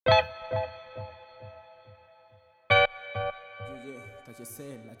Calle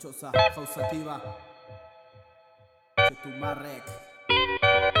C, La Choza, House Activa, Chetumarrec.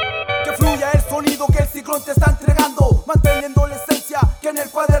 Que fluya el sonido que el ciclón te está entregando, manteniendo la esencia que en el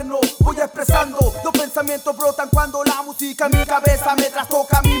cuaderno voy expresando. Los pensamientos brotan cuando la música en mi cabeza me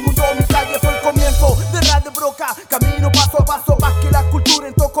trastoca. Mi mundo, mi calle fue el comienzo de rap de broca. Camino paso a paso, más que la cultura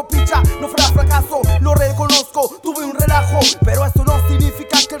en Tocopicha. No fue fracaso, lo reconozco, tuve un relajo, pero eso no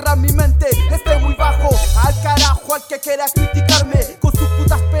significa que el rap mi mente esté muy bajo. Al carajo al que quiera criticarme con sus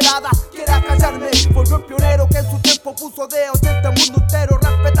putas peladas, quiera callarme. Volvió el pionero que en su tiempo puso dedos en este mundo entero,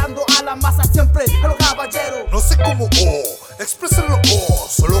 respetando a la masa siempre, a los caballeros. No sé cómo expresarlo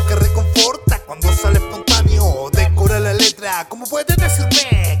solo que reconforta cuando sale espontáneo. Decora la letra, ¿cómo puedes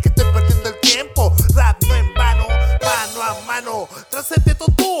decirme que estoy perdiendo el tiempo? Rap no en vano, mano a mano, trascende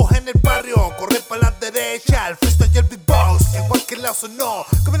todo en el barrio. Corre para la derecha, el freestyle y el vivos, que en cualquier lado sonó,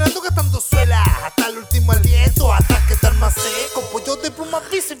 caminando gastando suela hasta el último aliento, hasta que estar más seco. Pollo de pluma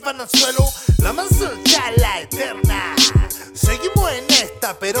visa y van al suelo, la manzana ya la eterna. Seguimos en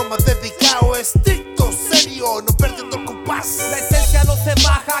esta, pero más dedicado, estricto, serio, no perdiendo el compás. La esencia no se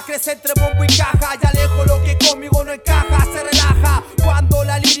baja, crece entre bombo y caja. Ya lejos lo que conmigo no encaja, se relaja cuando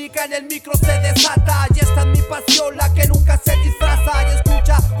la lírica en el micro se desata. Y esta es mi pasión, la que nunca se disfraza. Y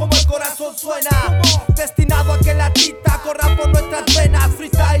escucha como el corazón suena, destinado a que la tinta corra por nuestras venas.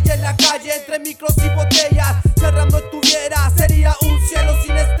 Freestyle en la calle, entre micros y botellas. Si el rap no estuviera, sería un cielo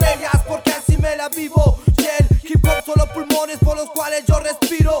sin estrellas, porque así me la vivo. Y el hip hop son los pulmones por los cuales yo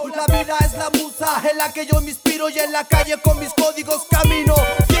respiro. La vida es la musa en la que yo me inspiro, y en la calle con mis códigos camino.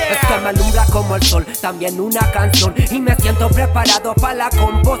 Es que me alumbra como el sol, también una canción, y me siento preparado para la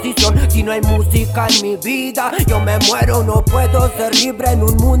composición. Si no hay música en mi vida, yo me muero, no puedo ser libre en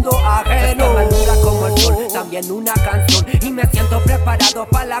un mundo ajeno. Es que me alumbra como el sol, también una canción, y me siento preparado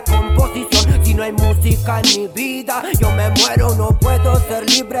para la composición. Si no hay música en mi vida, yo me muero, no puedo ser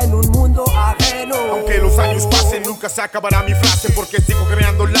libre en un mundo ajeno. Aunque los años pasen, nunca se acabará mi frase, porque sigo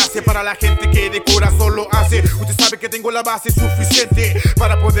creando enlace para la gente que de corazón lo hace. Usted sabe que tengo la base suficiente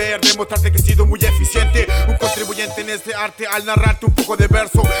para poder demostrarte que he sido muy eficiente, un contribuyente en este arte al narrarte un poco de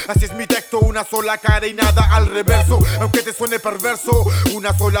verso. Así es mi texto, una sola cara y nada al reverso. Aunque te suene perverso,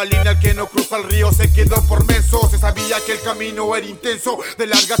 una sola línea, el que no cruza el río se quedó por menso. Se sabía que el camino era intenso, de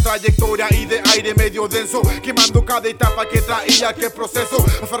larga trayectoria y de aire medio denso, quemando cada etapa que traía, que proceso.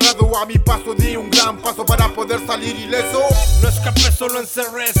 Aferrado a mi paso di un gran paso para poder salir ileso. No escapé, solo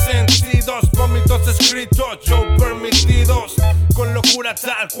encerré sentidos, vómitos escritos, yo permitidos, con locura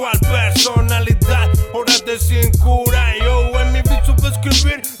tal cual personalidad, horas de sin cura. Yo en mi vicio fue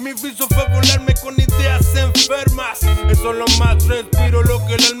escribir, mi vicio fue volarme con ideas enfermas. Eso es lo más respiro, lo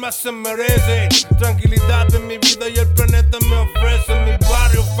que el alma se merece. Tranquilidad en mi vida y el planeta me ofrece. Mi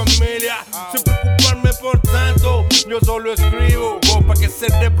barrio, familia, sin preocuparme por tanto, yo solo escribo pa' que ese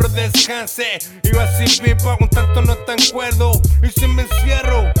cerebro descanse. Y yo así vivo, un tanto no tan cuerdo. Y si me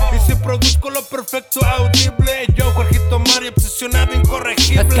encierro, y si produzco lo perfecto audible, yo Jorgito Mario obsesionado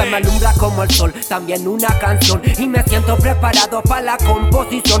incorregible. Es que me alumbra como el sol, también una canción, y me siento preparado para la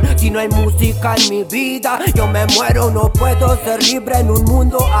composición. Si no hay música en mi vida, yo me muero, no puedo ser libre en un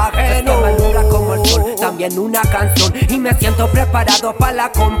mundo ajeno. Es que me alumbra como el sol, también una canción, y me siento preparado para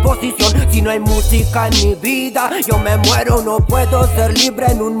la composición. Si no hay música en mi vida, yo me muero, no puedo ser libre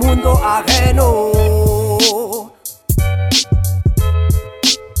en un mundo ajeno.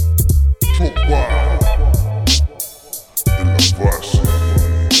 Wow.